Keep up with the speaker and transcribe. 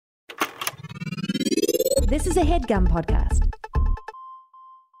This is a HeadGum podcast.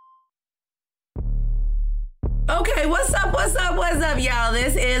 Okay, what's up, y'all?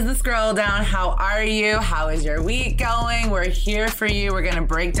 This is The Scroll Down. How are you? How is your week going? We're here for you. We're going to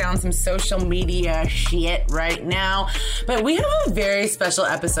break down some social media shit right now. But we have a very special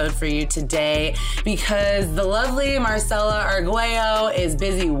episode for you today because the lovely Marcela Arguello is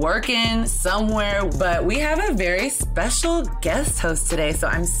busy working somewhere. But we have a very special guest host today, so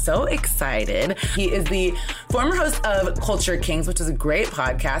I'm so excited. He is the former host of Culture Kings, which is a great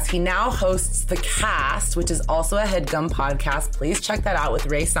podcast. He now hosts The Cast, which is also a HeadGum podcast. Please check that out with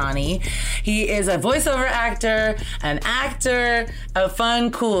Ray Sani. He is a voiceover actor, an actor, a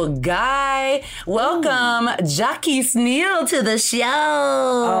fun, cool guy. Welcome, Jacquis Neal, to the show.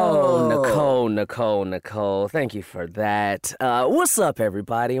 Oh, Nicole. Thank you for that. What's up,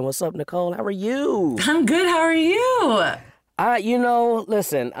 everybody? And what's up, Nicole? How are you? I'm good. How are you?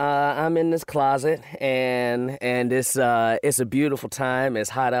 Listen, I'm in this closet, and it's a beautiful time. It's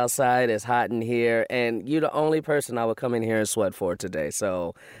hot outside. It's hot in here, and you're the only person I would come in here and sweat for today.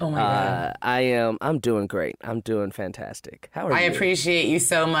 So, oh my God. I'm doing great. I'm doing fantastic. How are you? I appreciate you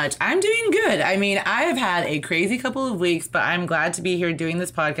so much. I'm doing good. I mean, I have had a crazy couple of weeks, but I'm glad to be here doing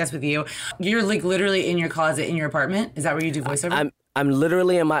this podcast with you. You're like literally in your closet in your apartment. Is that where you do voiceover? I'm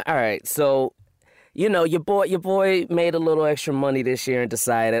literally in my. All right, so. You know, your boy made a little extra money this year and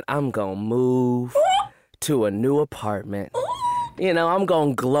decided I'm going to move to a new apartment. You know, I'm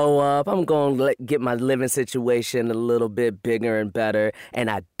going to glow up. I'm going to get my living situation a little bit bigger and better. And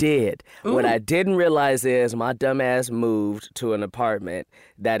I did. Ooh. What I didn't realize is my dumbass moved to an apartment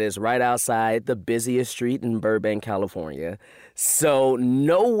that is right outside the busiest street in Burbank, California. So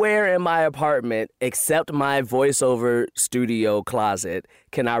nowhere in my apartment except my voiceover studio closet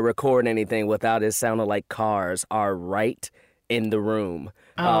can I record anything without it sounding like cars are right in the room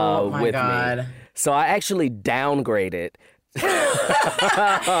with me. So I actually downgraded.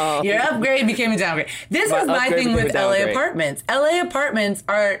 Your upgrade became a downgrade. This is my thing with LA apartments. LA apartments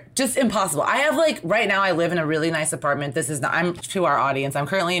are just impossible. I have right now I live in a really nice apartment. This is not, I'm to our audience. I'm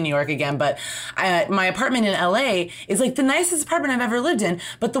currently in New York again, but my apartment in LA is the nicest apartment I've ever lived in,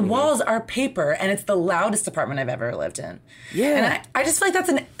 but the walls are paper and it's the loudest apartment I've ever lived in. Yeah. And I just feel like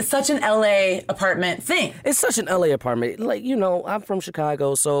that's such an LA apartment thing. It's such an LA apartment. I'm from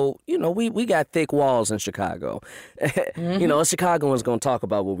Chicago, so, we got thick walls in Chicago. You know, Chicagoans going to talk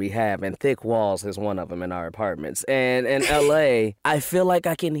about what we have, and thick walls is one of them in our apartments. And in L.A., I feel like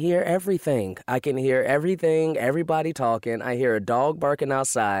I can hear everything. I can hear everything, everybody talking. I hear a dog barking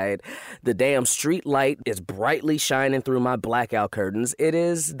outside. The damn street light is brightly shining through my blackout curtains. It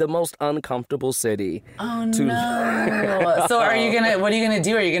is the most uncomfortable city. Oh, no. So what are you going to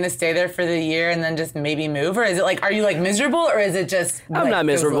do? Are you going to stay there for the year and then just maybe move? Or is it are you miserable, or is it just I'm not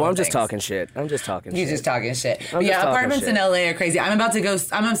miserable. I'm just talking shit. You're just talking shit. Apartments in LA are crazy. I'm about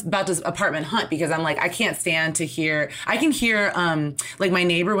to apartment hunt because I'm I can't stand to hear. I can hear my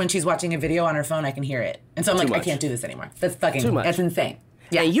neighbor when she's watching a video on her phone. I can hear it, and so I'm I can't do this anymore. That's fucking too much. That's insane.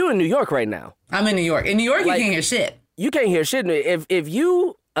 Yeah, and you in New York right now. I'm in New York. In New York, you can't hear shit. You can't hear shit. If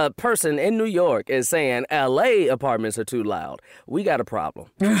you a person in New York is saying LA apartments are too loud, we got a problem.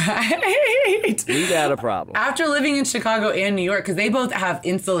 Right. We got a problem. After living in Chicago and New York, because they both have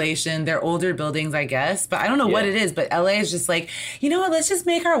insulation, they're older buildings, I guess, but I don't know what it is, but LA is just you know what, let's just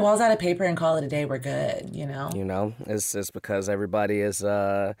make our walls out of paper and call it a day, we're good, you know? You know, it's because everybody is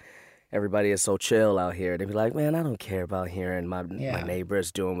so chill out here. They be like, man, I don't care about hearing my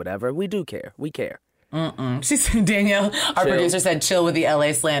neighbors doing whatever. We do care. We care. She said, Danielle, our producer said, chill with the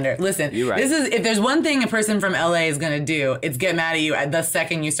LA slander. Listen, you're right. If there's one thing a person from LA is going to do, it's get mad at you at the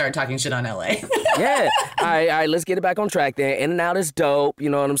second you start talking shit on LA. Yeah. All right, let's get it back on track then. In-N-Out is dope, you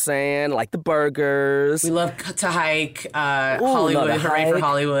know what I'm saying? Like the burgers. We love to hike. Hollywood, hooray for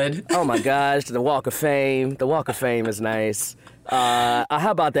Hollywood. Oh my gosh, the Walk of Fame. The Walk of Fame is nice. How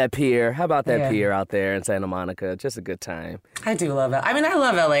about that pier? Pier out there in Santa Monica? Just a good time. I do love it. I mean, I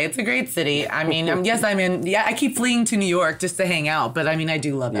love LA. It's a great city. I mean, I keep fleeing to New York just to hang out, but I mean, I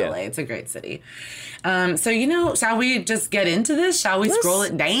do love LA. It's a great city. So, shall we just get into this? Shall we scroll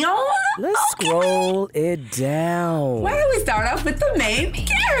it down? Let's scroll it down. Why don't we start off with the main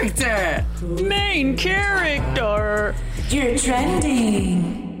character? Main character. You're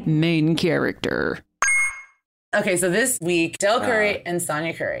trending. Main character. Okay, so this week, Del Curry and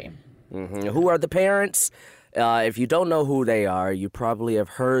Sonia Curry. Mm-hmm. Who are the parents? If you don't know who they are, you probably have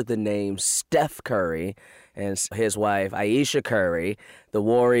heard the name Steph Curry and his wife, Ayesha Curry, the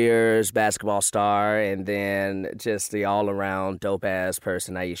Warriors basketball star, and then just the all-around dope-ass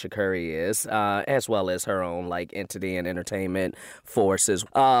person Ayesha Curry is, as well as her own, like, entity and entertainment forces.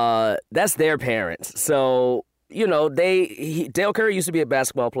 That's their parents. So, you know, Dale Curry used to be a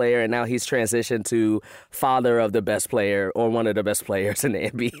basketball player, and now he's transitioned to father of the best player or one of the best players in the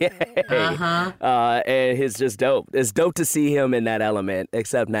NBA. And it's just dope. It's dope to see him in that element,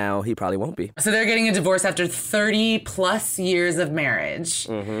 except now he probably won't be. So they're getting a divorce after 30 plus years of marriage,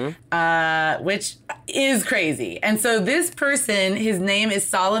 which is crazy. And so this person, his name is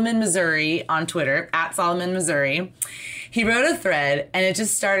Solomon Missouri on Twitter, at Solomon Missouri. He wrote a thread, and it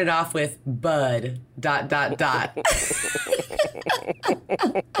just started off with bud, ... And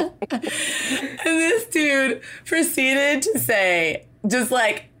this dude proceeded to say, just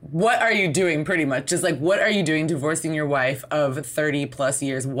like, what are you doing, pretty much? Just like, what are you doing divorcing your wife of 30 plus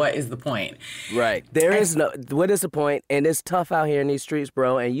years? What is the point? Right. What is the point? And it's tough out here in these streets,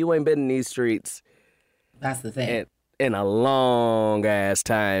 bro, and you ain't been in these streets. That's the thing. In a long ass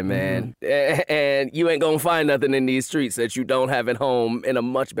time, man. And you ain't gonna find nothing in these streets that you don't have at home in a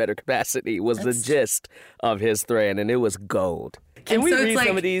much better capacity was the gist of his thread, and it was gold. Can we read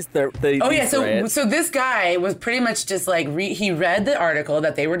some of these? So this guy was pretty much just like, he read the article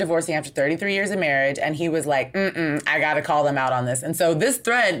that they were divorcing after 33 years of marriage, and he was like, I gotta call them out on this. And so this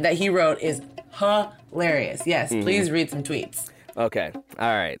thread that he wrote is hilarious. Yes, please read some tweets. Okay,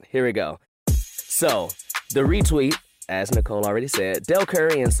 all right, here we go. So, the retweet, as Nicole already said, Dale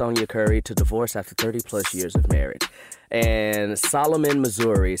Curry and Sonia Curry to divorce after 30 plus years of marriage. And Solomon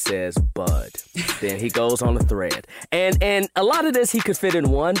Missouri says, bud. Then he goes on the thread. And a lot of this he could fit in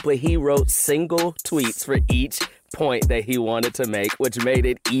one, but he wrote single tweets for each point that he wanted to make, which made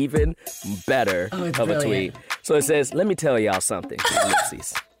it even better a tweet. So it says, let me tell y'all something.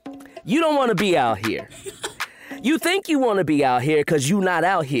 Ellipses. You don't want to be out here. You think you want to be out here because you not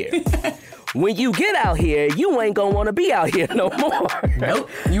out here. When you get out here, you ain't gonna want to be out here no more. Nope,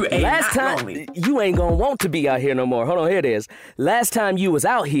 you ain't. You ain't gonna want to be out here no more. Hold on, here it is. Last time you was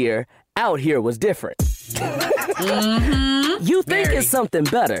out here was different. You think it's something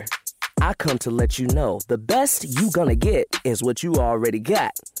better. I come to let you know the best you gonna get is what you already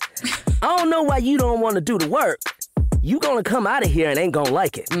got. I don't know why you don't want to do the work. You gonna come out of here and ain't gonna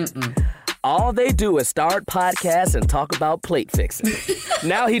like it. All they do is start podcasts and talk about plate fixing.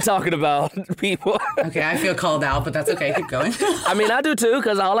 Now he talking about people. Okay, I feel called out, but that's okay. Keep going. I mean, I do too,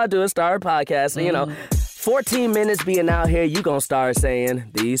 because all I do is start podcasts. And, you know, 14 minutes being out here, you gonna start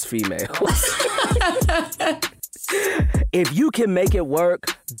saying, these females. If you can make it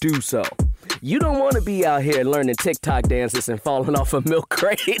work, do so. You don't want to be out here learning TikTok dances and falling off of milk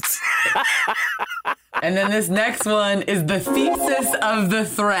crates. And then this next one is the thesis of the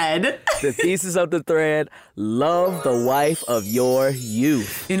thread. The thesis of the thread, love the wife of your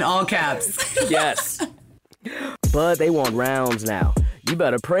youth. In all caps. Yes. But they want rounds now. You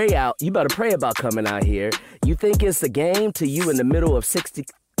better pray about coming out here. You think it's a game to you in the middle of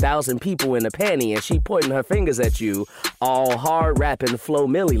 60,000 people in a panty and she pointing her fingers at you, all hard rapping Flo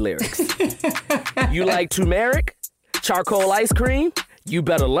Milli lyrics. You like turmeric? Charcoal ice cream? You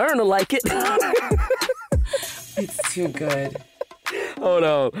better learn to like it. It's too good. Hold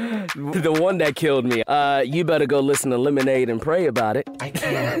on. The one that killed me. You better go listen to Lemonade and pray about it. I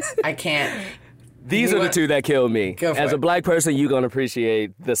can't. These are the two that killed me. As a black person, you're going to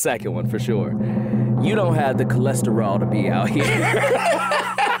appreciate the second one for sure. You don't have the cholesterol to be out here.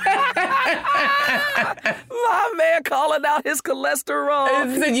 My man calling out his cholesterol.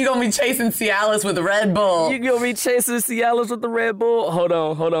 Said you gonna be chasing Cialis with a Red Bull. You gonna be chasing Cialis with the Red Bull? Hold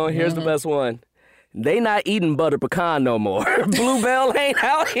on. Here's the best one. They not eating butter pecan no more. Bluebell ain't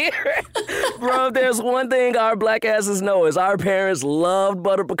out here. Bro, if there's one thing our black asses know is our parents loved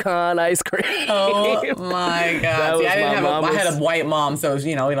butter pecan ice cream. Oh my God. See, I had a white mom, so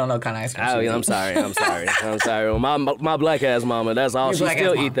we don't know what kind of ice cream. I'm sorry. Well, my black ass mama, that's all. She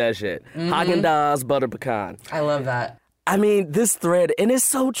still eat that shit. Haagen-Dazs butter pecan. I love that. I mean, this thread, and it's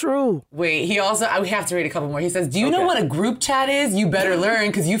so true. Wait, we have to read a couple more. He says, do you know what a group chat is? You better learn,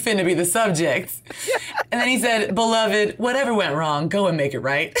 because you finna be the subject. And then he said, beloved, whatever went wrong, go and make it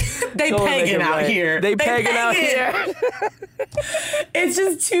right. They pegging out here. They pegging out here. It's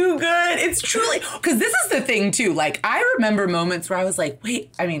just too good. It's truly, because this is the thing, too. Like, I remember moments where I was like,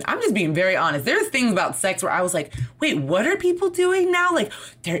 wait, I mean, I'm just being very honest. There's things about sex where I was like, wait, what are people doing now? Like,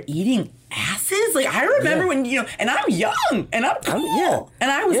 they're eating asses? Like, I remember when, and I'm young, and I'm cool.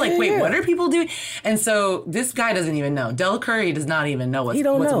 And I was like, wait, what are people doing? And so this guy doesn't even know. Del Curry does not even know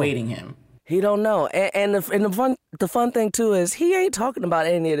what's awaiting him. He don't know. And the fun thing, too, is he ain't talking about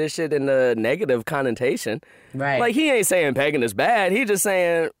any of this shit in the negative connotation. Right. Like, he ain't saying pegging is bad. He just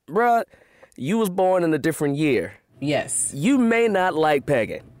saying, bruh, you was born in a different year. Yes. You may not like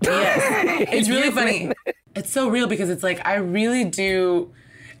pegging. Yes. It's really funny. It's so real because it's like, I really do...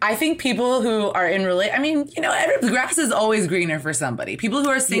 I think people who are in the grass is always greener for somebody. People who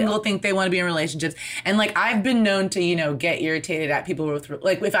are single think they want to be in relationships. And like, I've been known to, get irritated at people with,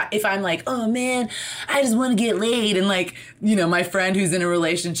 like, if I'm like, oh man, I just want to get laid. And like, my friend who's in a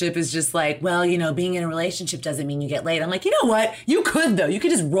relationship is just like, well, being in a relationship doesn't mean you get laid. I'm like, you know what? You could though. You could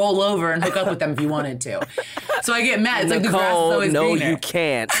just roll over and hook up with them if you wanted to. So I get mad. It's like the grass is always greener. No, you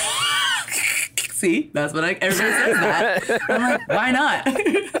can't. See, that's what everybody says that. I'm like, why not?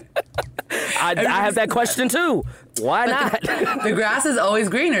 I have that question too. Why not? The grass is always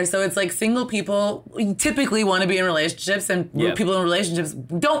greener. So it's like single people typically want to be in relationships, and people in relationships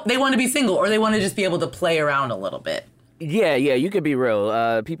they want to be single, or they want to just be able to play around a little bit. Yeah, you could be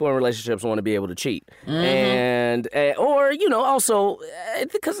real. People in relationships want to be able to cheat, and or also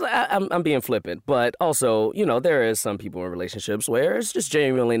because I'm being flippant, but also there is some people in relationships where it's just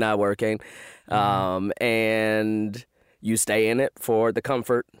genuinely not working, and you stay in it for the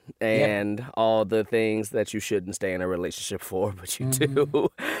comfort and all the things that you shouldn't stay in a relationship for, but you do.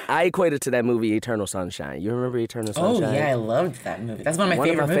 I equate it to that movie Eternal Sunshine. You remember Eternal Sunshine? Oh, yeah, I loved that movie. That's one of my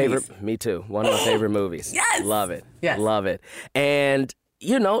favorite movies. Me too. One of my favorite movies. Yes! Love it. Yes. Love it. And,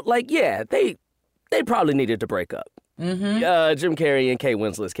 they probably needed to break up. Jim Carrey and Kate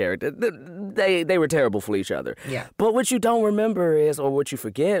Winslet's character, they were terrible for each other. Yeah. But what you don't remember is, or what you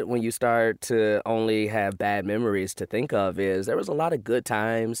forget when you start to only have bad memories to think of, is there was a lot of good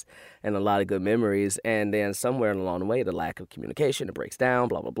times and a lot of good memories, and then somewhere along the way, the lack of communication, it breaks down,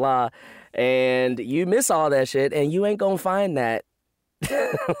 blah, blah, blah. And you miss all that shit, and you ain't gonna find that,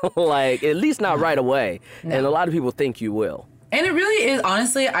 like, at least not right away. No. And a lot of people think you will. And it really is,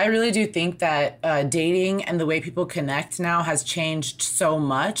 honestly, I really do think that dating and the way people connect now has changed so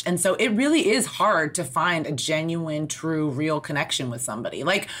much. And so it really is hard to find a genuine, true, real connection with somebody.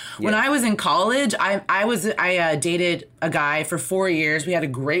 Like when I was in college, I dated a guy for 4 years. We had a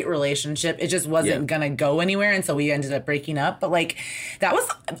great relationship. It just wasn't going to go anywhere. And so we ended up breaking up. But like, that was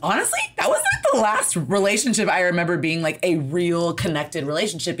like the last relationship I remember being like a real connected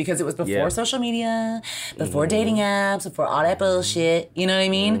relationship, because it was before social media, before dating apps, before all that bullshit. You know what I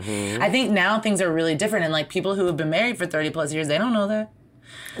mean? I think now things are really different, and like people who have been married for 30 plus years, they don't know that.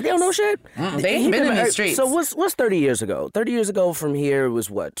 They don't know shit. They ain't been in the streets. So what's 30 years ago? 30 years ago from here was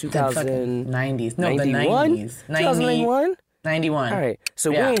what? 2090s. No, 91? the 90s. 2091? 91. All right.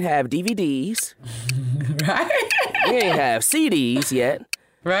 So we ain't have DVDs. Right? We ain't have CDs yet.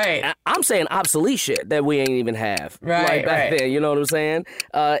 Right. I'm saying obsolete shit that we ain't even have. Right, like back then, you know what I'm saying?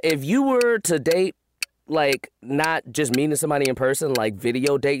 If you were to date, like, not just meeting somebody in person, like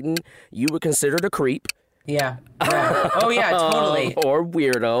video dating, you were considered a creep. Yeah. Oh, yeah, totally. Or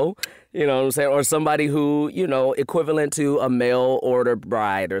weirdo, you know what I'm saying? Or somebody who, equivalent to a mail order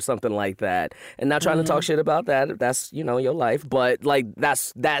bride or something like that. And not trying to talk shit about that, if that's, your life. But, like,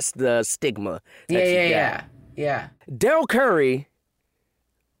 that's the stigma that you got. Yeah. Daryl Curry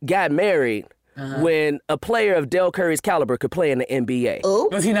got married when a player of Daryl Curry's caliber could play in the NBA. Oh.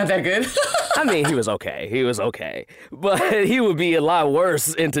 Was he not that good? I mean, he was okay. But he would be a lot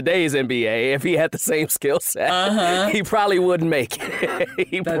worse in today's NBA if he had the same skill set. He probably wouldn't make it.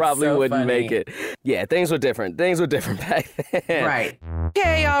 Wouldn't make it. Yeah, things were different. Things were different back then. Right.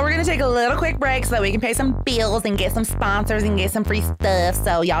 Okay, y'all, we're going to take a little quick break so that we can pay some bills and get some sponsors and get some free stuff.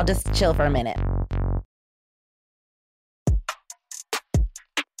 So y'all just chill for a minute.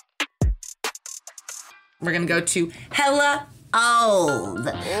 We're going to go to Hella Old.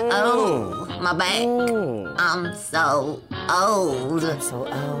 Oh, my back. I'm so old. I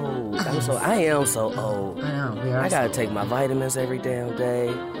am so old. I know. I gotta take my vitamins every damn day.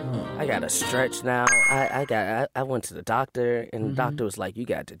 I gotta stretch now. I went to the doctor, and the doctor was like, "You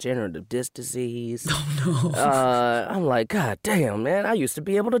got degenerative disc disease." Oh no. I'm like, God damn, man! I used to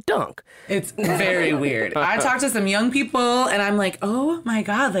be able to dunk. It's very weird. I talked to some young people, and I'm like, oh my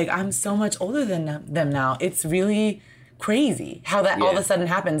God, like I'm so much older than them now. It's really crazy how that all of a sudden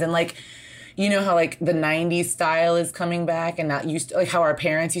happens. And like, you know how like the 90s style is coming back, and not used to, like how our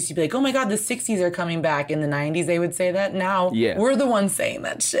parents used to be like, oh my God, the 60s are coming back. In the 90s they would say that. Now we're the ones saying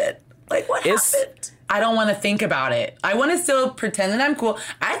that shit. Like, what happened? I don't want to think about it. I want to still pretend that I'm cool.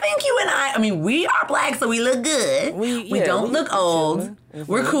 I think you and I mean, we are black, so we look good. We don't look old.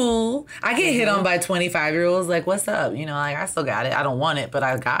 Mm-hmm. We're cool. I get hit on by 25-year-olds. Like, what's up? You know, like, I still got it. I don't want it, but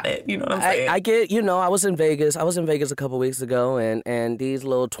I got it. You know what I'm saying? I get, you know, I was in Vegas a couple weeks ago, and these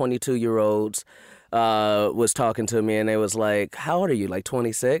little 22-year-olds was talking to me, and they was like, how old are you, like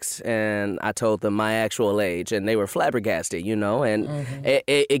 26? And I told them my actual age, and they were flabbergasted, you know, and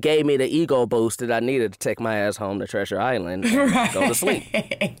it gave me the ego boost that I needed to take my ass home to Treasure Island and go to sleep.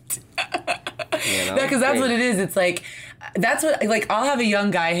 You know? Because that's what it is. It's like, that's what, like, I'll have a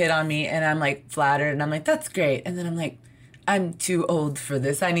young guy hit on me, and I'm like flattered, and I'm like, that's great. And then I'm like, I'm too old for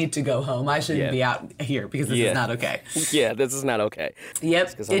this. I need to go home. I shouldn't be out here because this is not okay. Yeah, this is not okay.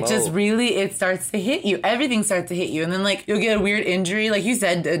 Yep. It just really, it starts to hit you. Everything starts to hit you. And then, like, you'll get a weird injury, like you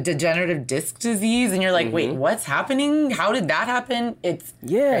said, a degenerative disc disease. And you're like, wait, what's happening? How did that happen? It's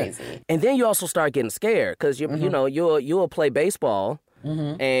crazy. And then you also start getting scared because, you know, you'll play baseball.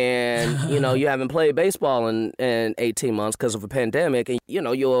 And, you know, you haven't played baseball in 18 months because of a pandemic. And, you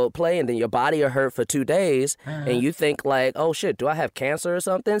know, you'll play and then your body will hurt for 2 days. And you think like, oh, shit, do I have cancer or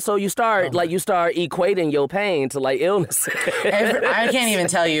something? So you start equating your pain to like illness. I can't even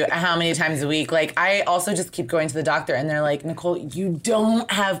tell you how many times a week. Like, I also just keep going to the doctor and they're like, Nicole, you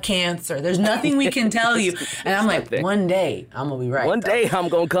don't have cancer. There's nothing we can tell you. And I'm like, one day I'm going to be right. One day I'm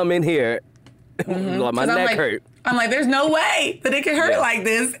going to come in here. Like my neck hurt. I'm like, there's no way that it can hurt like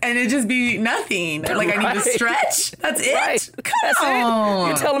this and it just be nothing. Like, I need to stretch. That's it. Right. That's it.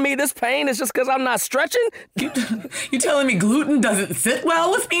 You telling me this pain is just because I'm not stretching? You telling me gluten doesn't sit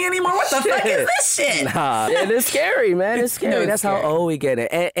well with me anymore? What the fuck is this shit? Nah, it is scary, man. It's scary. No, That's scary. how old we get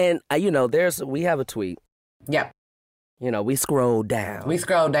it. And you know, we have a tweet. Yep. You know, we scroll down. We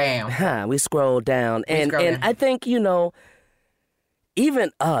scroll down. We scroll down. And I think, you know,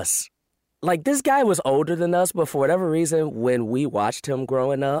 even us, like, this guy was older than us, but for whatever reason, when we watched him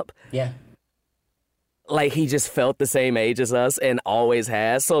growing up, like, he just felt the same age as us and always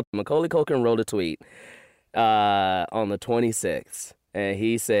has. So Macaulay Culkin wrote a tweet on the 26th, and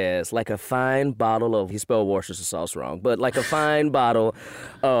he says, like a fine bottle of, he spelled Worcestershire sauce wrong, but like a fine bottle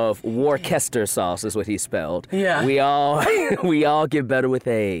of Worcester sauce is what he spelled. Yeah. We all get better with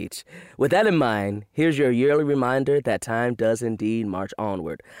age. With that in mind, here's your yearly reminder that time does indeed march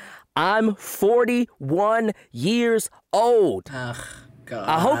onward. I'm 41 years old. Ugh, God.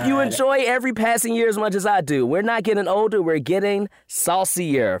 I hope you enjoy every passing year as much as I do. We're not getting older, we're getting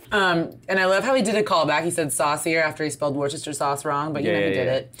saucier. And I love how he did a callback. He said saucier after he spelled Worcester sauce wrong, but you know he did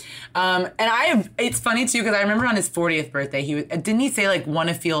it. And it's funny too, because I remember on his 40th birthday, didn't he say like, want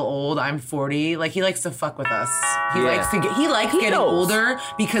to feel old, I'm 40? Like, he likes to fuck with us. He likes getting older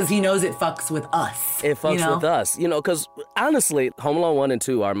because he knows it fucks with us. It fucks with us, you know, because honestly, Home Alone 1 and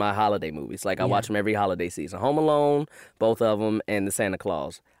 2 are my holiday movies. Like, I watch them every holiday season. Home Alone, both of them, and the Santa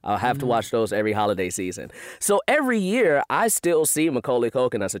Claus. I'll have to watch those every holiday season. So every year, I still see Macaulay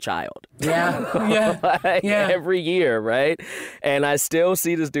Culkin as a child. Yeah. Like, every year, right? And I still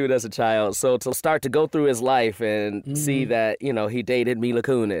see this dude as a child. So to start to go through his life and see that, you know, he dated Mila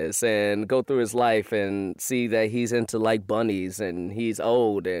Kunis, and go through his life and see that he's into, like, bunnies, and he's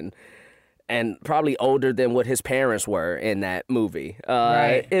old, and probably older than what his parents were in that movie.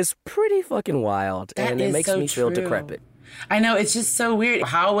 It's pretty fucking wild, and it makes me feel decrepit. I know, it's just so weird.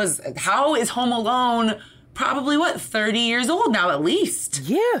 How is Home Alone probably, 30 years old now at least?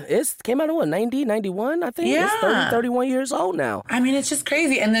 Yeah, it came out in 90, 91, I think. Yeah. It's 30, 31 years old now. I mean, it's just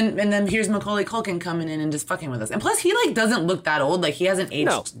crazy. And then here's Macaulay Culkin coming in and just fucking with us. And plus, he, like, doesn't look that old. Like, he hasn't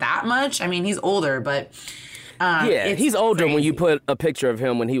aged that much. I mean, he's older, but he's older crazy. when you put a picture of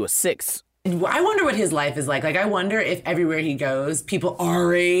him when he was 6. I wonder what his life is like. Like, I wonder if everywhere he goes, people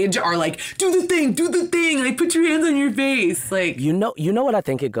our age are like, do the thing, like, put your hands on your face. Like, you know what I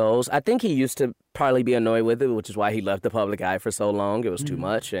think it goes? I think he used to probably be annoyed with it, which is why he left the public eye for so long. It was too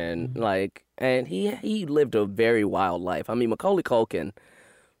much, and he lived a very wild life. I mean, Macaulay Culkin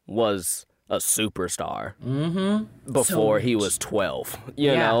was a superstar before he was 12,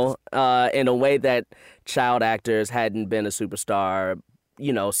 you know, in a way that child actors hadn't been a superstar,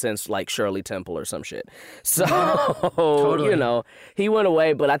 you know, since like Shirley Temple or some shit. So, you know, he went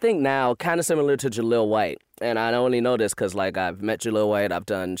away. But I think now, kind of similar to Jaleel White, and I only know this because, like, I've met Jaleel White, I've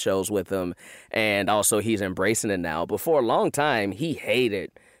done shows with him, and also he's embracing it now. But for a long time, he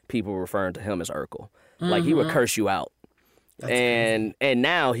hated people referring to him as Urkel. Like, he would curse you out. And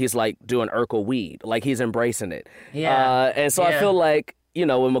now he's like doing Urkel weed, like he's embracing it. And so I feel like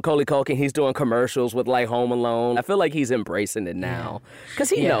with Macaulay Culkin, he's doing commercials with like Home Alone. I feel like he's embracing it now because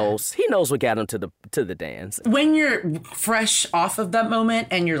he knows what got him to the dance. When you're fresh off of that moment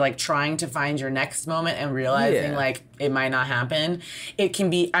and you're like trying to find your next moment and realizing like it might not happen, it can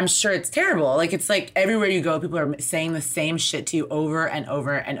be, I'm sure it's terrible. Like it's like everywhere you go, people are saying the same shit to you over and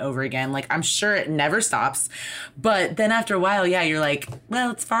over and over again. Like I'm sure it never stops. But then after a while, you're like,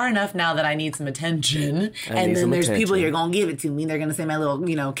 well, it's far enough now that I need some attention. And then there's people here going to give it to me. They're going to say my little,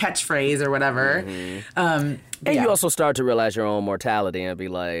 catchphrase or whatever. And you also start to realize your own mortality and be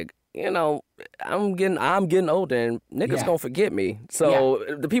like, I'm getting older and niggas gonna forget me. So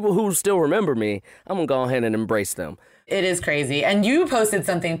the people who still remember me, I'm gonna go ahead and embrace them. It is crazy. And you posted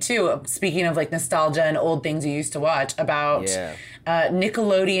something too, speaking of like nostalgia and old things you used to watch, about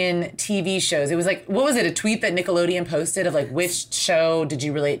Nickelodeon TV shows. It was like, what was it, a tweet that Nickelodeon posted of like which show did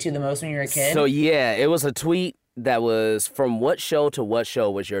you relate to the most when you were a kid? So it was a tweet that was from what show to what show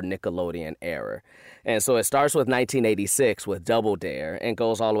was your Nickelodeon era. And so it starts with 1986 with Double Dare and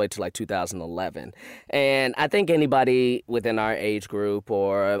goes all the way to like 2011. And I think anybody within our age group,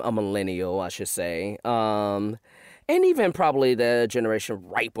 or a millennial, I should say, and even probably the generation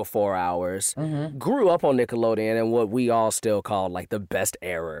right before ours, grew up on Nickelodeon and what we all still call like the best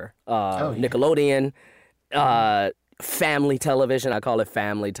era. Nickelodeon, family television, I call it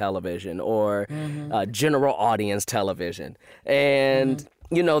family television, or general audience television. And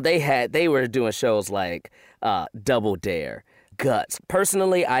they were doing shows like Double Dare, Guts.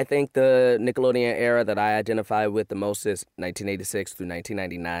 Personally, I think the Nickelodeon era that I identify with the most is 1986 through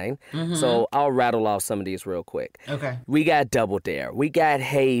 1999. So I'll rattle off some of these real quick. Okay. We got Double Dare. We got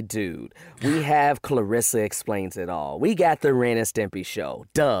Hey Dude. We have Clarissa Explains It All. We got The Ren and Stimpy Show,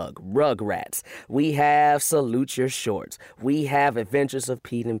 Doug, Rugrats. We have Salute Your Shorts. We have Adventures of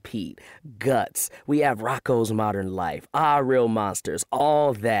Pete and Pete, Guts. We have Rocko's Modern Life, Our Real Monsters,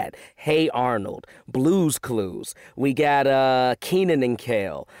 all that. Hey Arnold, Blue's Clues. We got Keenan and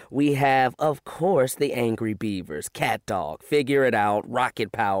Kel. We have, of course, The Angry Beavers, Cat Dog, Figure It Out,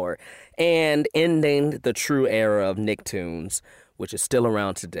 Rocket Power, and ending the true era of Nicktoons, which is still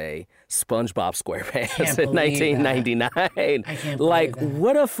around today, SpongeBob SquarePants in 1999. I can't believe like, that.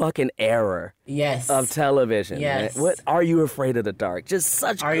 what a fucking era of television. Yes. Man. What Are You Afraid of the Dark? Just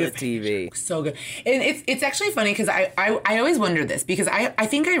such good TV. So good. And it's actually funny because I always wonder this, because I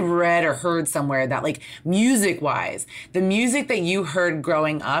think I read or heard somewhere that like music-wise, the music that you heard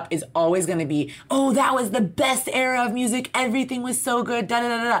growing up is always going to be, oh, that was the best era of music. Everything was so good. Da da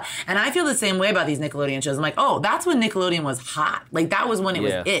da da. And I feel the same way about these Nickelodeon shows. I'm like, oh, that's when Nickelodeon was hot. Like that was when it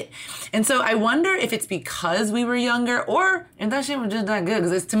was it. And so I wonder if it's because we were younger, or if that shit was just that good.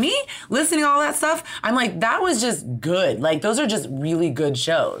 Because to me, listening to all that stuff, I'm like, that was just good. Like those are just really good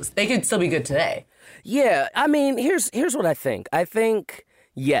shows. They could still be good today. Yeah, I mean, here's what I think. I think,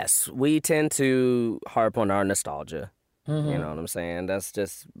 yes, we tend to harp on our nostalgia. You know what I'm saying? That's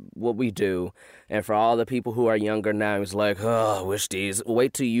just what we do. And for all the people who are younger now, it's like, oh, I wish these.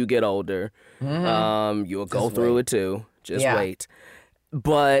 Wait till you get older. You'll go through it too. Just wait.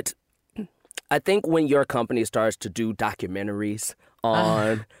 But I think when your company starts to do documentaries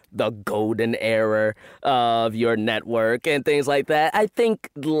on the golden era of your network and things like that, I think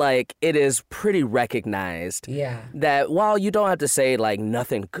like it is pretty recognized that while you don't have to say like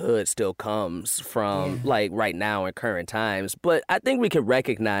nothing good still comes from like right now in current times, but I think we can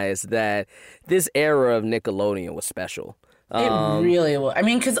recognize that this era of Nickelodeon was special. It really was. I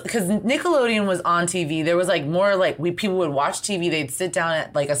mean, because Nickelodeon was on TV. There was like more like people would watch TV. They'd sit down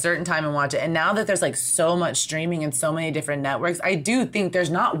at like a certain time and watch it. And now that there's like so much streaming and so many different networks, I do think there's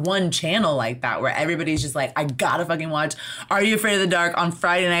not one channel like that where everybody's just like, I gotta fucking watch Are You Afraid of the Dark on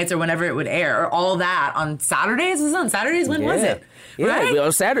Friday nights or whenever it would air, or all that on Saturdays. Was it on Saturdays? When was it? Yeah, right?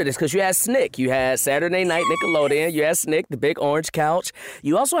 On Saturdays, because you had Snick. You had Saturday Night Nickelodeon. You had Snick, the big orange couch.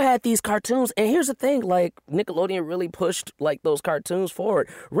 You also had these cartoons. And here's the thing, like, Nickelodeon really pushed, like, those cartoons forward.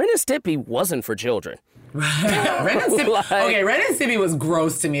 Ren and Stimpy wasn't for children. Ren and Stimpy. Ren and Stimpy was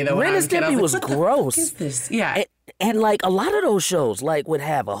gross to me, though. Ren and Stimpy was gross. What is this? Yeah. And, like, a lot of those shows, like, would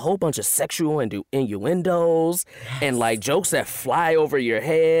have a whole bunch of sexual innuendos and, like, jokes that fly over your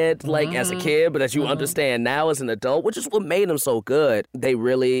head, like, as a kid, but that you understand now as an adult, which is what made them so good. They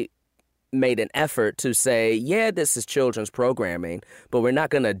really made an effort to say, yeah, this is children's programming, but we're not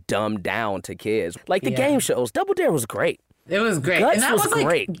going to dumb down to kids. Like, the game shows, Double Dare was great. It was great. Guts and that was like,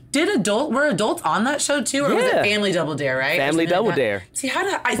 great. Were adults on that show too? Or was it Yeah. Family Double Dare, right? Family Double Dare. See,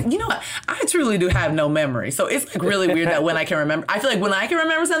 you know what? I truly do have no memory. So it's like really weird that when I can remember, I feel like when I can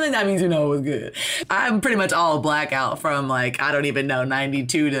remember something, that means you know it was good. I'm pretty much all blackout from like, I don't even know,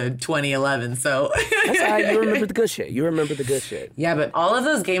 92 to 2011. So. That's how you remember the good shit. You remember the good shit. Yeah, but all of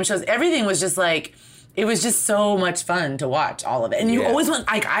those game shows, everything was just like, it was just so much fun to watch all of it. And you always want,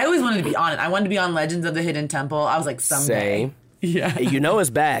 like, I always wanted to be on it. I wanted to be on Legends of the Hidden Temple. I was like, someday. Same. Yeah. You know it's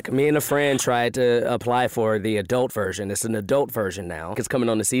back. Me and a friend tried to apply for the adult version. It's an adult version now. It's coming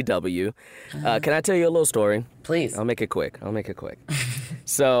on the CW. Can I tell you a little story? Please. I'll make it quick.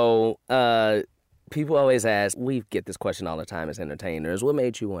 So, people always ask, we get this question all the time as entertainers, what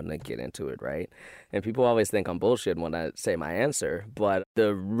made you want to get into it, right? And people always think I'm bullshit when I say my answer, but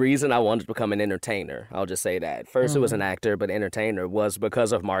the reason I wanted to become an entertainer, I'll just say that. First, it was an actor, but entertainer was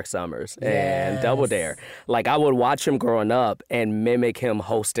because of Mark Summers and Double Dare. Like, I would watch him growing up and mimic him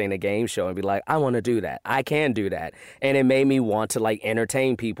hosting a game show and be like, I want to do that. I can do that. And it made me want to, like,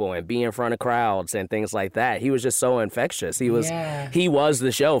 entertain people and be in front of crowds and things like that. He was just so infectious. He was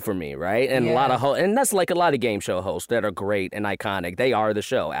the show for me, right? And a lot of and that's like a lot of game show hosts that are great and iconic. They are the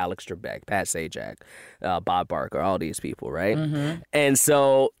show. Alex Trebek, Pat Sajak, Bob Barker, all these people, right? And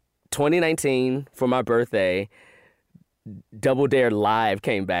so 2019, for my birthday, Double Dare Live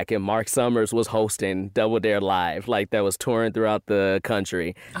came back, and Mark Summers was hosting Double Dare Live, like that was touring throughout the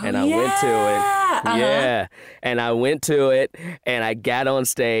country. And I went to it. Yeah. And I went to it, and I got on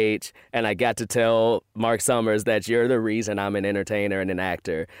stage, and I got to tell Mark Summers that you're the reason I'm an entertainer and an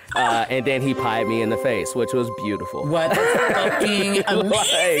actor. And then he pied me in the face, which was beautiful. What? That's fucking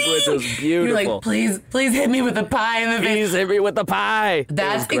amazing. Which was beautiful. You're like, please hit me with a pie in the face. Please hit me with the pie.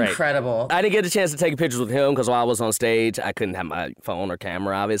 That's incredible. I didn't get a chance to take pictures with him because while I was on stage, I couldn't have my phone or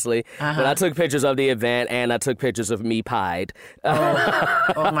camera, obviously. But I took pictures of the event, and I took pictures of me pied. Oh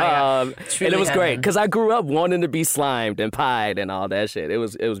my God. And it was great because I grew up wanting to be slimed and pied and all that shit. It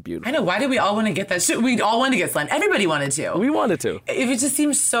was beautiful. I know. Why did we all want to get that shit? We all wanted to get slimed. Everybody wanted to. We wanted to. It just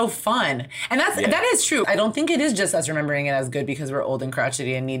seems so fun. And that is true. I don't think it is just us remembering it as good because we're old and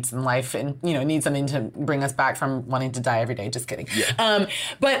crotchety and need some life and, need something to bring us back from wanting to die every day. Just kidding. Yeah.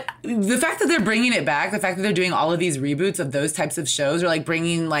 But the fact that they're bringing it back, the fact that they're doing all of these reboots of those types of shows, or like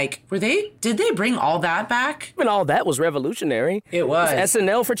bringing did they bring all that back? And all that was revolutionary. It was. It's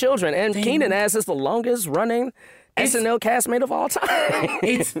SNL for children. And Keenan as is the longest running SNL castmate of all time.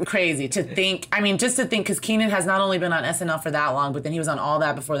 It's crazy to think. I mean, just to think, because Keenan has not only been on SNL for that long, but then he was on all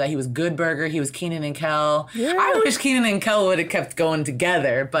that before that. He was Good Burger. He was Keenan and Kel. Yeah. I wish Keenan and Kel would have kept going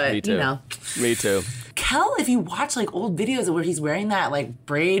together, but Me too. Me too. Kel, if you watch like old videos where he's wearing that like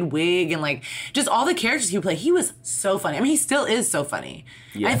braid wig and like just all the characters he would play, he was so funny. I mean, he still is so funny.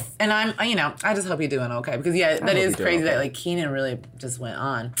 Yeah. I just hope he's doing okay because that is crazy that like Keenan really just went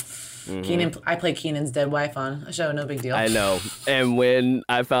on. Keenan, I played Keenan's dead wife on a show. No big deal. I know. And when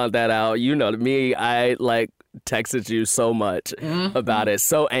I found that out, me, I like texted you so much about it.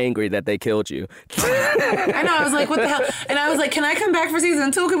 So angry that they killed you. I know. I was like, what the hell? And I was like, can I come back for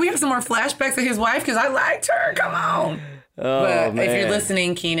season 2? Can we have some more flashbacks of his wife? Because I liked her. Come on. But if you're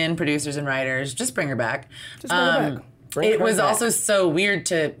listening, Keenan, producers and writers, just bring her back. Just bring her back. It was also so weird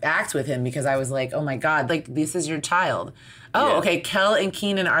to act with him because I was like, oh my God, like this is your child. Oh, okay. Kel and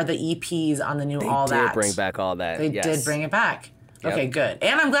Keenan are the EPs on the new All That. They did bring back All That. They did bring it back. Yep. Okay, good.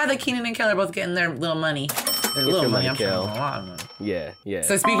 And I'm glad that Keenan and Kel are both getting their little money. Their little money. I'm sure a lot of money. Yeah.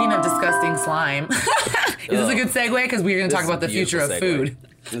 So speaking of disgusting slime, is this a good segue? Because we're going to talk about the future of food.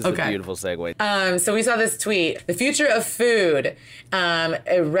 This is a beautiful segue. So we saw this tweet. The future of food,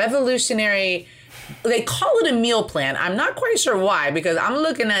 a revolutionary... They call it a meal plan. I'm not quite sure why, because I'm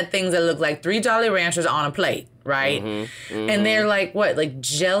looking at things that look like 3 Jolly Ranchers on a plate, right? And they're like, what, like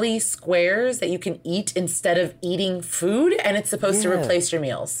jelly squares that you can eat instead of eating food? And it's supposed to replace your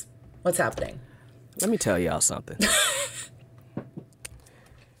meals. What's happening? Let me tell y'all something.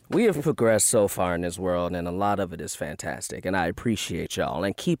 We have progressed so far in this world, and a lot of it is fantastic. And I appreciate y'all.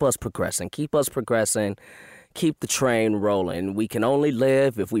 And keep us progressing. Keep the train rolling. We can only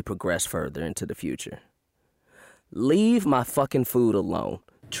live if we progress further into the future. Leave my fucking food alone.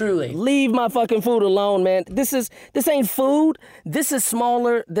 Truly. Leave my fucking food alone, man. This ain't food. This is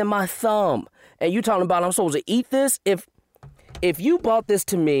smaller than my thumb. And you talking about I'm supposed to eat this? If you bought this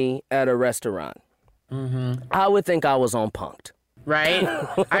to me at a restaurant, I would think I was on punked. Right?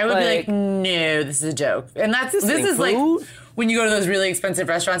 I would be like, no, this is a joke. And this is like when you go to those really expensive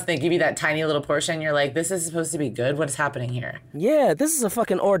restaurants and they give you that tiny little portion, you're like, this is supposed to be good? What is happening here? Yeah, this is a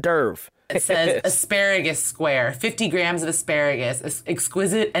fucking hors d'oeuvre. It says asparagus square, 50 grams of asparagus,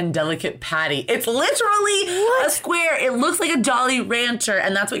 exquisite and delicate patty. It's literally a square. It looks like a Jolly Rancher,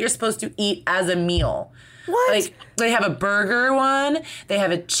 and that's what you're supposed to eat as a meal. What? Like, they have a burger one. They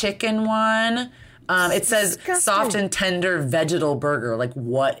have a chicken one. It says disgusting. soft and tender vegetal burger. Like,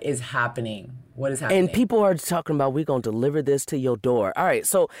 what is happening? What is happening? And people are talking about, we're going to deliver this to your door. All right,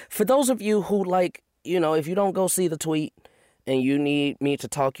 so for those of you who if you don't go see the tweet and you need me to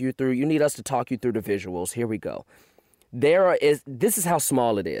talk you through, you need us to talk you through the visuals. Here we go. This is how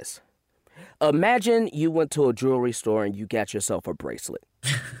small it is. Imagine you went to a jewelry store and you got yourself a bracelet.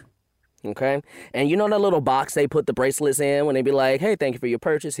 Okay? And you know that little box they put the bracelets in when they be like, hey, thank you for your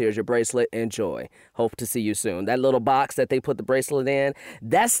purchase. Here's your bracelet. Enjoy. Hope to see you soon. That little box that they put the bracelet in,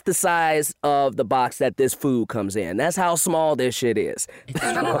 that's the size of the box that this food comes in. That's how small this shit is.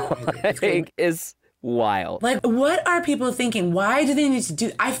 It's wild. Like, what are people thinking? Why do they need to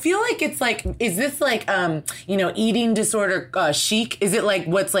do? I feel like it's like, is this like, eating disorder chic? Is it like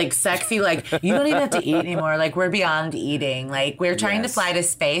what's like sexy? Like, you don't even have to eat anymore. Like, we're beyond eating. Like, we're trying to fly to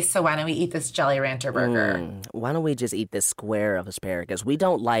space. So why don't we eat this Jolly Rancher burger? Why don't we just eat this square of asparagus? We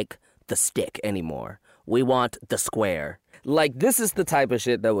don't like the stick anymore. We want the square. Like, this is the type of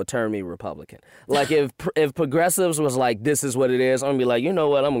shit that would turn me Republican. Like, if progressives was like, this is what it is, I'm going to be like, you know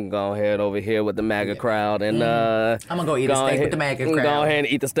what, I'm going to go ahead over here with the MAGA crowd. And I'm going to go eat a steak with the MAGA crowd. Go ahead and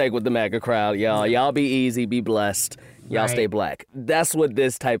eat the steak with the MAGA crowd, y'all. Y'all be easy, be blessed. Y'all stay black. That's what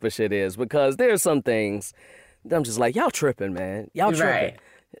this type of shit is. Because there's some things that I'm just like, y'all tripping, man. Y'all tripping. Right.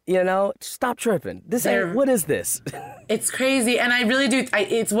 You know, stop tripping. What is this? It's crazy. And I really do.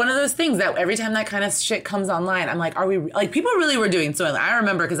 It's one of those things that every time that kind of shit comes online, I'm like, people really were doing Soylent. I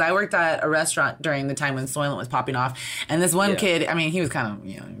remember because I worked at a restaurant during the time when Soylent was popping off. And this one kid, I mean, he was kind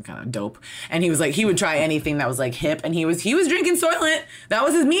of dope. And he was like, he would try anything that was like hip. And he was drinking Soylent. That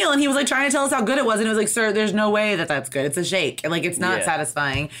was his meal. And he was like trying to tell us how good it was. And it was like, sir, there's no way that that's good. It's a shake. And like, it's not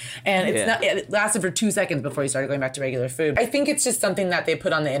satisfying. And it lasted for 2 seconds before he started going back to regular food. I think it's just something that they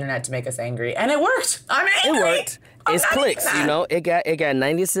put on the internet to make us angry, and it worked. I'm angry. It worked. It's clicks, you know. It got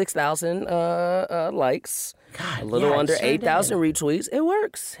 96,000 likes, God, a little under 8,000 retweets. It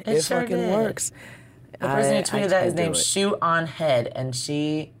works. It sure fucking did. works. The person who tweeted that is named Shoe on Head, and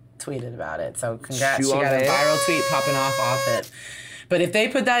she tweeted about it. So congrats, she got a viral tweet popping off it. But if they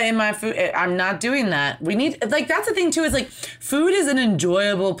put that in my food, I'm not doing that. We need, like, that's the thing too, is like, food is an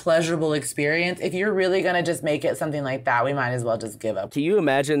enjoyable, pleasurable experience. If you're really gonna just make it something like that, we might as well just give up. Can you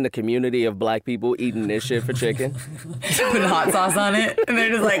imagine the community of black people eating this shit for chicken? Putting hot sauce on it, and they're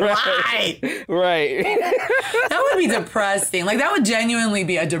just like, why? Right. That would be depressing. Like, that would genuinely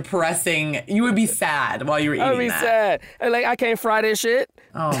be a depressing, you would be sad while you were eating that. I'd be sad. Like, I can't fry this shit.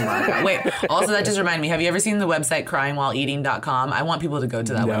 Oh my God. Wait, also that just reminded me, have you ever seen the website cryingwhile-eating.com? I want people to go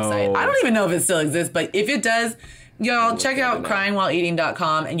to that website. I don't even know if it still exists, but if it does, y'all check out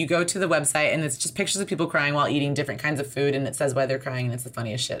cryingwhile-eating.com, and you go to the website and it's just pictures of people crying while eating different kinds of food, and it says why they're crying, and it's the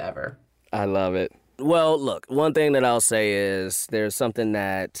funniest shit ever. I love it. Well, look, one thing that I'll say is there's something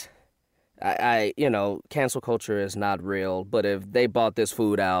that I cancel culture is not real, but if they bought this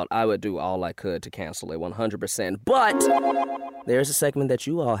food out, I would do all I could to cancel it 100%. But there's a segment that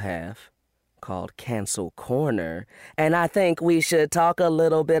you all have called Cancel Corner, and I think we should talk a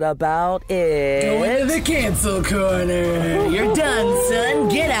little bit about it. Go into the Cancel Corner. You're done, son.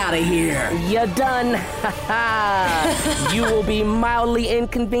 Get out of here. You're done. You will be mildly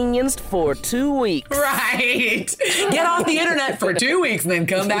inconvenienced for 2 weeks. Right. Get off the internet for 2 weeks and then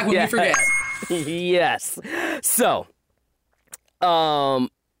come back when you forget. Yes. So, I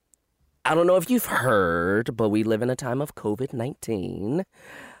don't know if you've heard, but we live in a time of COVID-19.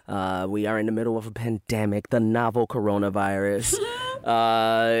 We are in the middle of a pandemic, the novel coronavirus.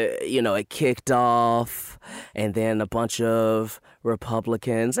 It kicked off, and then a bunch of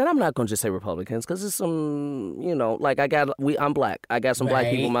Republicans, and I'm not going to just say Republicans because it's some, I'm black. I got some black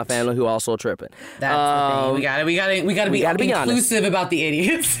people in my family who also tripping. That's the thing. We gotta be inclusive about the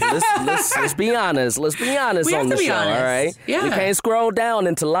idiots. let's be honest. Let's be honest we on the show, honest. all right? Yeah. We can't scroll down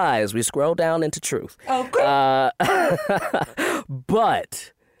into lies. We scroll down into truth. Okay.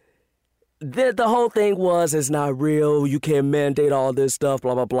 But the whole thing was, it's not real. You can't mandate all this stuff,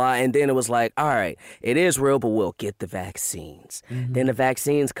 blah, blah, blah. And then it was like, all right, it is real, but we'll get the vaccines. Mm-hmm. Then the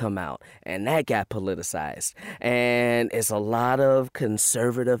vaccines come out, and that got politicized. And it's a lot of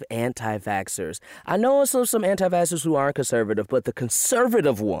conservative anti-vaxxers. I know some anti-vaxxers who aren't conservative, but the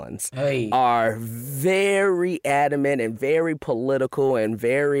conservative ones are very adamant and very political and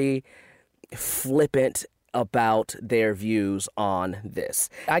very flippant about their views on this.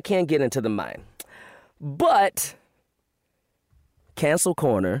 I can't get into the mind, but Cancel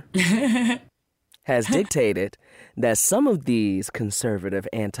Corner has dictated that some of these conservative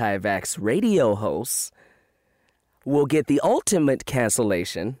anti-vax radio hosts will get the ultimate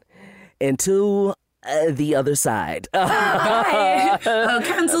cancellation into the other side.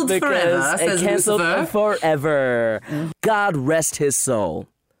 Canceled forever, says canceled Lucifer. forever. God rest his soul.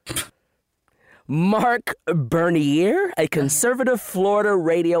 Mark Bernier, a conservative Florida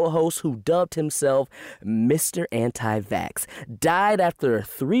radio host who dubbed himself Mr. Anti-Vax, died after a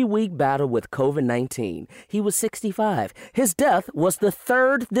 3-week battle with COVID-19. He was 65. His death was the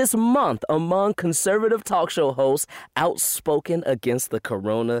third this month among conservative talk show hosts outspoken against the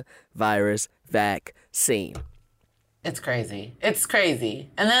coronavirus vaccine. It's crazy. It's crazy.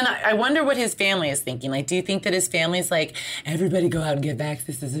 And then I wonder what his family is thinking. Like, do you think that his family's like, everybody go out and get vaxxed.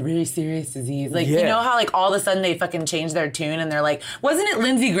 This is a really serious disease. Like, you know how like all of a sudden they fucking change their tune and they're like, wasn't it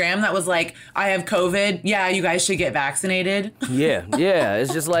Lindsey Graham that was like, I have COVID. Yeah, you guys should get vaccinated. Yeah.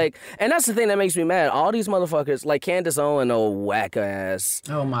 It's just like, and that's the thing that makes me mad. All these motherfuckers, like Candace Owen, old whack ass.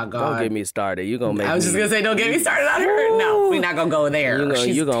 Oh my God. Don't get me started. You gonna make I was just going to say, don't get me started on her. No, we're not going to go there.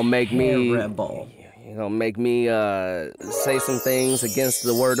 You gonna make me terrible. You're gonna make me say some things against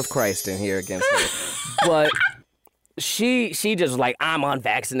the word of Christ in here against her. But she just like, I'm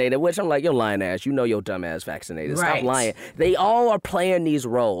unvaccinated, which I'm like, you're lying ass. You know your dumb ass vaccinated. Right. Stop lying. They all are playing these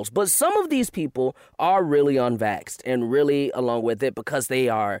roles. But some of these people are really unvaxxed and really along with it because they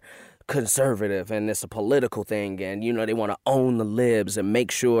are conservative and it's a political thing and, you know, they want to own the libs and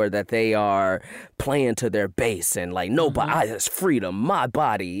make sure that they are playing to their base and like, nobody, it's freedom, my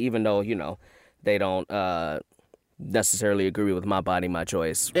body, even though, you know, they don't necessarily agree with my body, my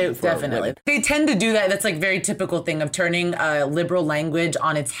choice. Definitely. They tend to do that. That's like very typical thing of turning liberal language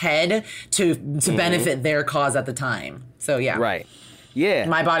on its head to benefit their cause at the time. So yeah. Right. Yeah.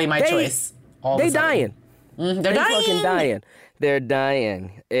 My body, my choice. They dying. They're dying. Fucking dying. They're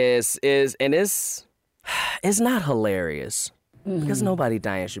dying. It's not hilarious. Because nobody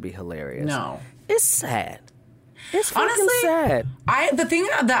dying should be hilarious. No. It's sad. It's fucking honestly sad. The thing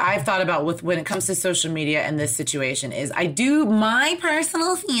that I've thought about with when it comes to social media and this situation is my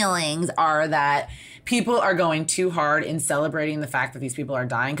personal feelings are that people are going too hard in celebrating the fact that these people are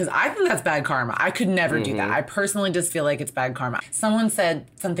dying because I think that's bad karma. I could never do that. I personally just feel like it's bad karma. Someone said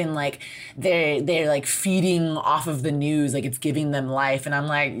something like they're like feeding off of the news, like it's giving them life, and I'm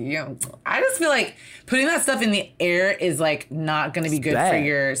like, you know, I just feel like putting that stuff in the air is like not going to be good for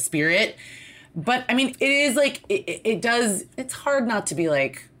your spirit. But, I mean, it is like, it's hard not to be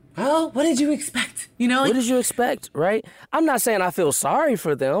like, well, what did you expect? You know? Like, what did you expect, right? I'm not saying I feel sorry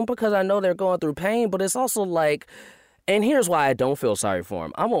for them because I know they're going through pain, but it's also like, and here's why I don't feel sorry for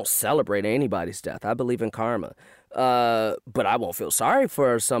them. I won't celebrate anybody's death. I believe in karma. But I won't feel sorry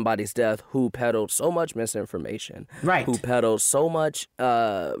for somebody's death who peddled so much misinformation. Right. Who peddled so much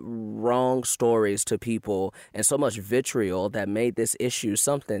wrong stories to people and so much vitriol that made this issue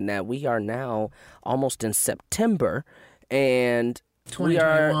something that we are now almost in September and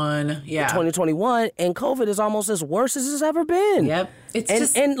 2021, yeah. 2021, and COVID is almost as worse as it's ever been. Yep.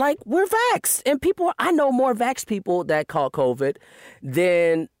 And like, we're vaxxed. And I know more vaxxed people that caught COVID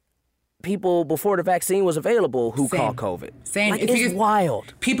than people before the vaccine was available who caught COVID. Same. Like, it's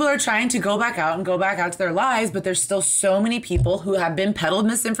wild. People are trying to go back out to their lives, but there's still so many people who have been peddled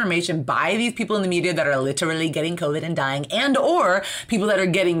misinformation by these people in the media that are literally getting COVID and dying, and or people that are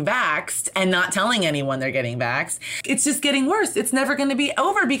getting vaxxed and not telling anyone they're getting vaxxed. It's just getting worse. It's never going to be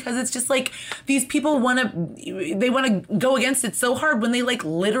over because it's just like these people want to go against it so hard when they like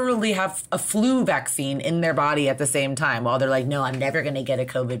literally have a flu vaccine in their body at the same time while they're like, no, I'm never going to get a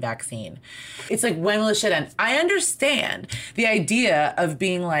COVID vaccine. It's like, when will this shit end? I understand the idea of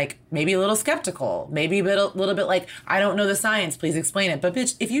being like maybe a little skeptical, maybe a little bit like, I don't know the science, please explain it. But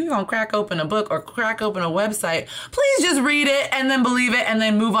bitch, if you're gonna crack open a book or crack open a website, please just read it and then believe it and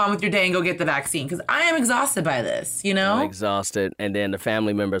then move on with your day and go get the vaccine. Because I am exhausted by this, you know? I'm exhausted. And then the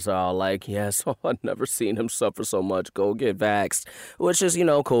family members are all like, yes, I've never seen him suffer so much. Go get vaxxed. Which is, you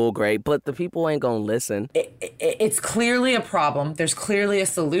know, cool, great. But the people ain't gonna listen. It's clearly a problem. There's clearly a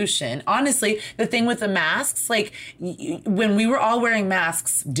solution. Honestly, the thing with the masks, like when we were all wearing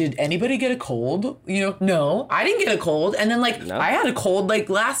masks, did anybody get a cold? You know, no, I didn't get a cold. And then like I had a cold like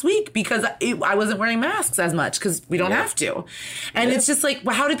last week because I wasn't wearing masks as much because we don't have to. And it's just like,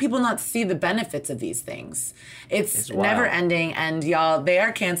 well, how do people not see the benefits of these things? It's never ending. And y'all, they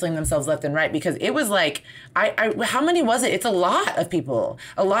are canceling themselves left and right because it was like, how many was it? It's a lot of people,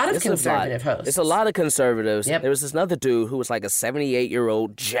 a lot of conservative hosts. It's a lot of conservatives. Yep. There was this other dude who was like a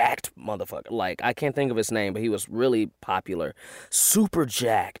 78-year-old jacked motherfucker. Like, I can't think of his name, but he was really popular. Super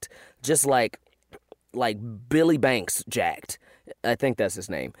jacked. Just like Billy Banks jacked. I think that's his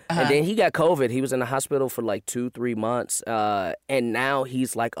name. And then he got COVID. He was in the hospital for like 2-3 months. And now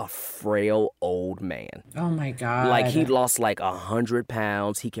he's like a frail old man. Oh, my God. Like, he lost like 100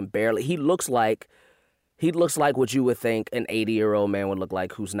 pounds. He can barely, he looks like what you would think an 80-year-old man would look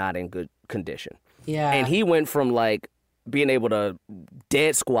like who's not in good condition. Yeah. And he went from like being able to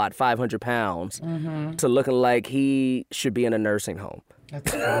dead squat 500 pounds to looking like he should be in a nursing home. That's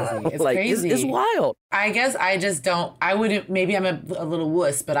crazy. It's like, crazy. It's wild. I guess I just don't. I wouldn't. Maybe I'm a little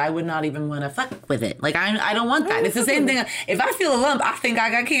wuss, but I would not even want to fuck with it. Like I don't want that. It's the same thing. If I feel a lump, I think I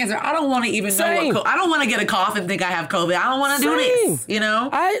got cancer. I don't want to even know what. I don't want to get a cough and think I have COVID. I don't want to do this. You know.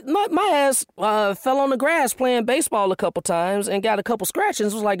 My ass fell on the grass playing baseball a couple times and got a couple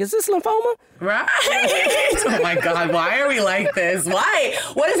scratches. Was like, is this lymphoma? Right. Oh my God. Why are we like this? Why?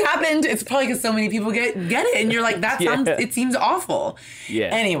 What has happened? It's probably because so many people get it, and you're like, that sounds. It seems awful.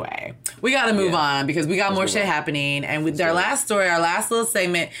 Yeah. Anyway, we got to move on because we got more shit happening. And with our last story, our last little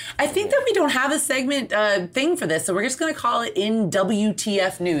segment, I think that we don't have a segment thing for this. So we're just going to call it in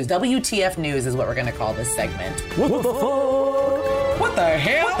WTF News. WTF News is what we're going to call this segment. What the fuck? What the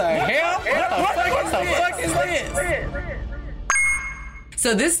hell? What the hell? What the fuck is this?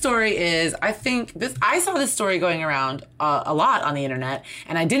 So this story is, I saw this story going around a lot on the internet,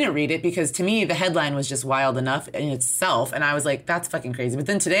 and I didn't read it because to me the headline was just wild enough in itself, and I was like, that's fucking crazy. But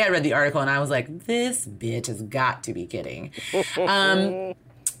then today I read the article and I was like, this bitch has got to be kidding.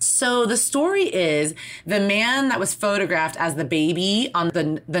 So the story is the man that was photographed as the baby on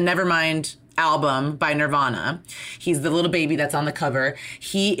the Nevermind album by Nirvana. He's the little baby that's on the cover.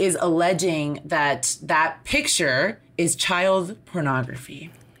 He is alleging that that picture is child pornography.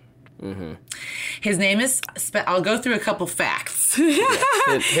 Mm-hmm. His name is, I'll go through a couple facts.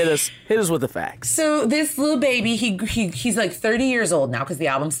 hit us with the facts. So this little baby, he's like 30 years old now because the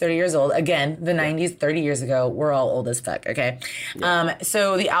album's 30 years old. Again, the 90s, 30 years ago, we're all old as fuck, okay? Yeah.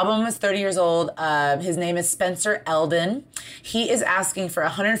 So the album is 30 years old. His name is Spencer Eldon. He is asking for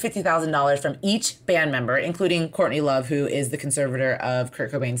 $150,000 from each band member, including Courtney Love, who is the conservator of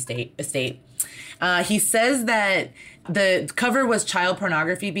Kurt Cobain's estate. He says that the cover was child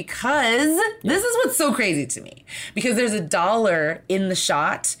pornography because this is what's so crazy to me. Because there's $1 in the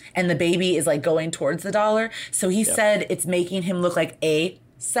shot and the baby is like going towards the $. So he said it's making him look like a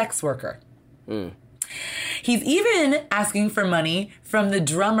sex worker. Mm. He's even asking for money from the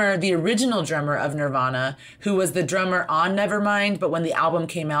drummer, the original drummer of Nirvana, who was the drummer on Nevermind, but when the album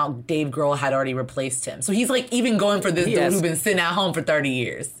came out, Dave Grohl had already replaced him. So he's like even going for this dude who's been sitting at home for 30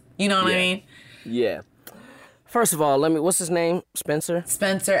 years. You know what I mean? Yeah. First of all, what's his name? Spencer?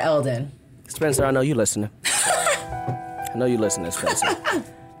 Spencer Eldon. Spencer, I know you listening. I know you listening, Spencer.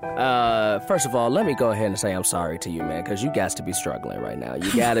 First of all, let me go ahead and say I'm sorry to you, man, because you got to be struggling right now.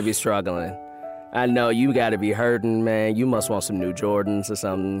 You got to be struggling. I know you got to be hurting, man. You must want some new Jordans or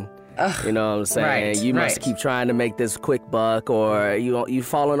something. You know what I'm saying? Right, you must keep trying to make this quick buck, or you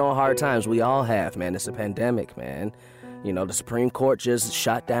falling on hard times. We all have, man. It's a pandemic, man. You know, the Supreme Court just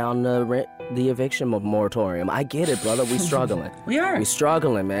shut down the eviction moratorium. I get it, brother. We struggling. We are. We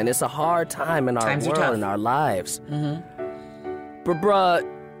struggling, man. It's a hard time in our world, in our lives. Mm-hmm. But, bruh,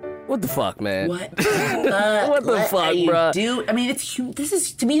 what the fuck, man? What? What the fuck, bruh? I mean,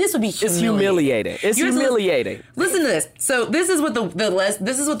 to me, this would be humiliating. It's humiliating. It's humiliating. Listen to this. So this is what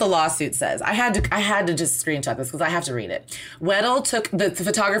the lawsuit says. I had to just screenshot this because I have to read it. Weddle took the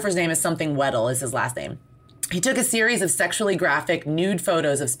photographer's name is something Weddle is his last name. He took a series of sexually graphic nude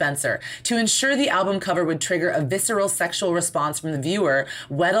photos of Spencer. To ensure the album cover would trigger a visceral sexual response from the viewer,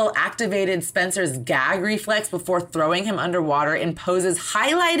 Weddle activated Spencer's gag reflex before throwing him underwater in poses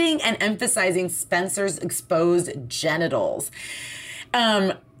highlighting and emphasizing Spencer's exposed genitals.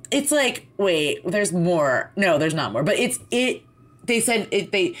 It's like, wait, there's more. No, there's not more. But they said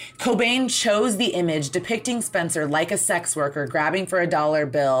Cobain chose the image depicting Spencer like a sex worker grabbing for a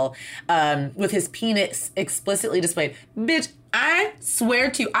 $1 bill with his penis explicitly displayed. Bitch, I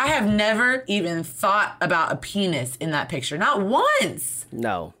swear to you, I have never even thought about a penis in that picture. Not once.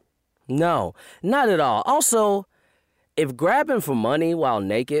 No, not at all. Also, if grabbing for money while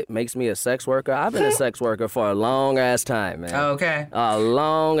naked makes me a sex worker, I've been a sex worker for a long-ass time, man. Okay. A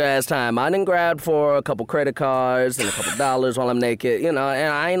long-ass time. I done grabbed for a couple credit cards and a couple dollars while I'm naked, you know,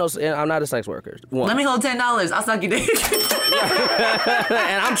 and I'm not a sex worker. One. Let me hold $10. I'll suck your dick.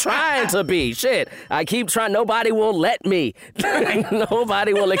 And I'm trying to be. Shit. I keep trying. Nobody will let me.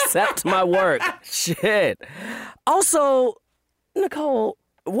 Nobody will accept my work. Shit. Also, Nicole,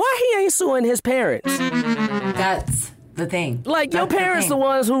 why he ain't suing his parents? That's the thing. Like, your parents the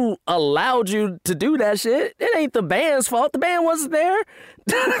ones who allowed you to do that shit. It ain't the band's fault. The band wasn't there.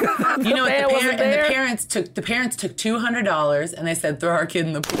 The parents took $200 and they said, throw our kid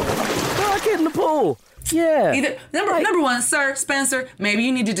in the pool. Throw our kid in the pool. Yeah. Either number one, sir, Spencer, maybe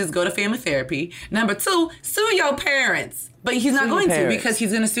you need to just go to family therapy. Number two, sue your parents. But he's not going to, because he's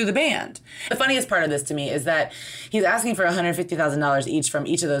going to sue the band. The funniest part of this to me is that he's asking for $150,000 each from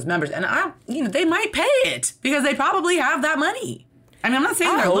each of those members, and they might pay it because they probably have that money. I mean, I'm not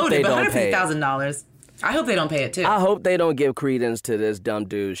saying they're loaded, but $150,000. I hope they don't pay it too. I hope they don't give credence to this dumb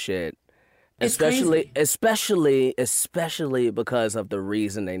dude shit. Especially because of the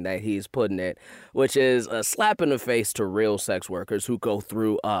reasoning that he's putting it, which is a slap in the face to real sex workers who go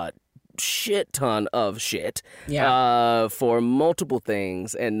through a shit ton of shit for multiple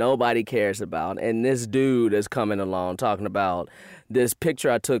things and nobody cares about. And this dude is coming along talking about this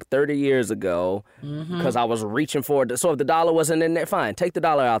picture I took 30 years ago because I was reaching for it. So if the dollar wasn't in there, fine, take the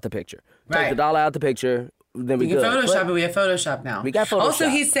dollar out the picture. Take the dollar out the picture. Then we can Photoshop it. We have Photoshop now. We got Photoshop. Also,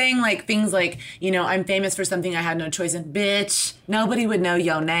 he's saying like things like, I'm famous for something I had no choice in. Bitch, nobody would know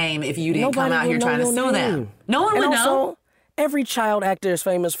your name if you didn't come out here trying to sue them. No one would know. Every child actor is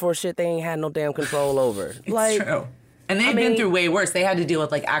famous for shit they ain't had no damn control over. It's true. And they've been through way worse. They had to deal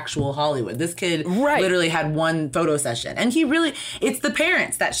with like actual Hollywood. This kid literally had one photo session. And it's the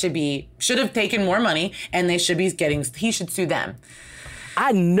parents that should have taken more money, and he should sue them.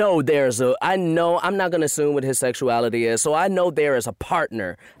 I'm not going to assume what his sexuality is. So I know there is a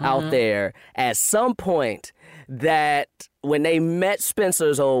partner out there at some point that when they met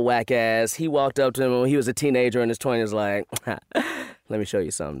Spencer's old whack ass, he walked up to him when he was a teenager in his 20s like, let me show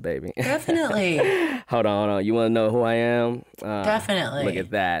you something, baby. Definitely. Hold on. You want to know who I am? Definitely.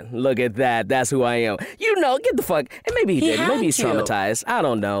 Look at that. That's who I am. Get the fuck. And maybe he did. Maybe he's traumatized. I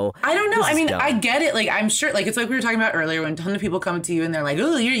don't know. I don't know. I mean, I get it. Like, I'm sure, like, it's like we were talking about earlier when a ton of people come to you and they're like,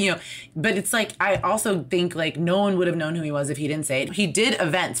 oh, but it's like, I also think, like, no one would have known who he was if he didn't say it. He did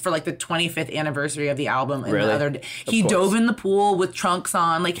events for, like, the 25th anniversary of the album. And the other day. He dove in the pool with trunks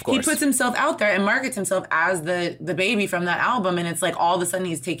on. Like, he puts himself out there and markets himself as the baby from that album. And it's like, all of a sudden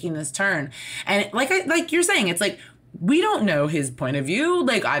he's taking this turn. And like you're saying, it's like, we don't know his point of view.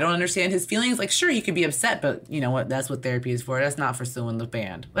 Like, I don't understand his feelings. Like, sure, he could be upset, but you know what? That's what therapy is for. That's not for suing the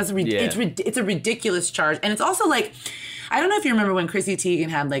band. It's a ridiculous charge. And it's also like, I don't know if you remember when Chrissy Teigen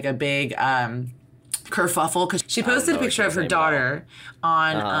had like a big kerfuffle because she posted a picture of her daughter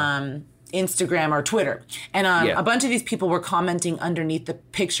on Instagram or Twitter. And a bunch of these people were commenting underneath the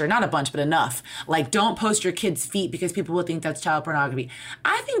picture. Not a bunch, but enough. Like, don't post your kid's feet because people will think that's child pornography.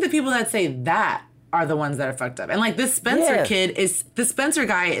 I think the people that say that are the ones that are fucked up. And like this Spencer Spencer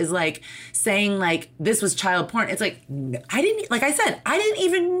guy is like saying like this was child porn. It's like, I didn't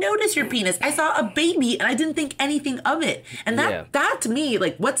even notice your penis. I saw a baby and I didn't think anything of it. And that to me,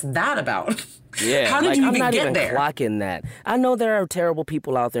 like, what's that about? Yeah. How did you even get there? I'm not even clocking that. I know there are terrible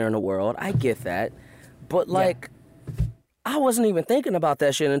people out there in the world. I get that. But like, I wasn't even thinking about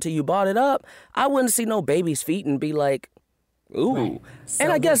that shit until you brought it up. I wouldn't see no baby's feet and be like, ooh. Right.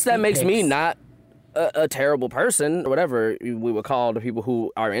 And I guess that makes me not a terrible person, or whatever we would call the people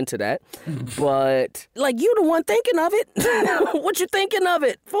who are into that. But, like, you the one thinking of it. What you thinking of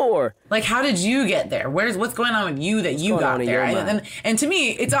it for? Like, how did you get there? What's going on with you that you got there? And to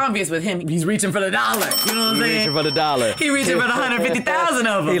me, it's obvious with him, he's reaching for the dollar. You know what I'm saying? Reaching for the dollar. He reaching for the 150,000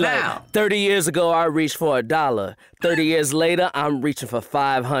 of them now. 30 years ago, I reached for $1. 30 years later, I'm reaching for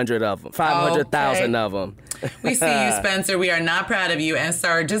 500 of them. 500,000 of them. We see you, Spencer. We are not proud of you. And,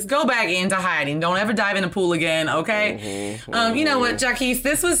 sir, just go back into hiding. Don't ever dive in the pool again, okay? You know what, Jacquis?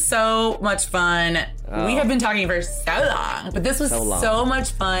 This was so much fun. We have been talking for so long, but this was so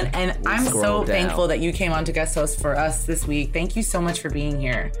much fun. And I'm so thankful that you came on to guest host for us this week. Thank you so much for being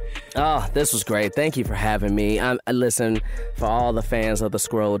here. Oh, this was great. Thank you for having me. Listen, for all the fans of the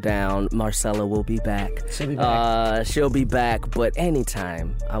Scroll Down, Marcella will be back. She'll be back, but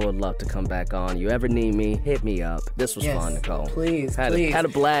anytime I would love to come back on. You ever need me, hit me up. This was fun, Nicole. Please. Had a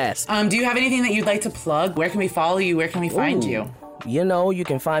blast. Do you have anything that you'd like to plug? Where can we follow you? Where can we find you? You know, you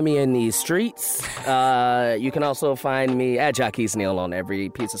can find me in these streets. You can also find me at Jacquis Neal on every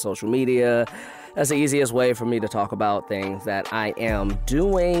piece of social media. That's the easiest way for me to talk about things that I am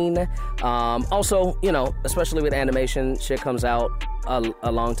doing. Also, you know, especially with animation, shit comes out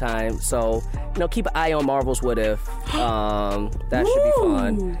a long time. So, you know, keep an eye on Marvel's What If. That should be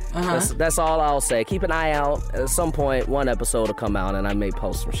fun. That's all I'll say. Keep an eye out. At some point, one episode will come out, and I may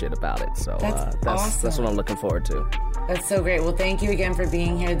post some shit about it. So that's awesome. That's what I'm looking forward to. That's so great. Well, thank you again for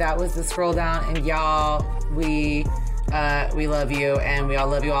being here. That was the Scroll Down. And y'all, we We love you, and we all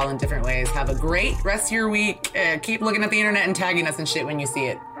love you all in different ways. Have a great rest of your week. Keep looking at the internet and tagging us and shit when you see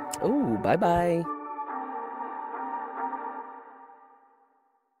it. Ooh, bye-bye.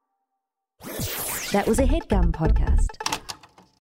 That was a HeadGum podcast.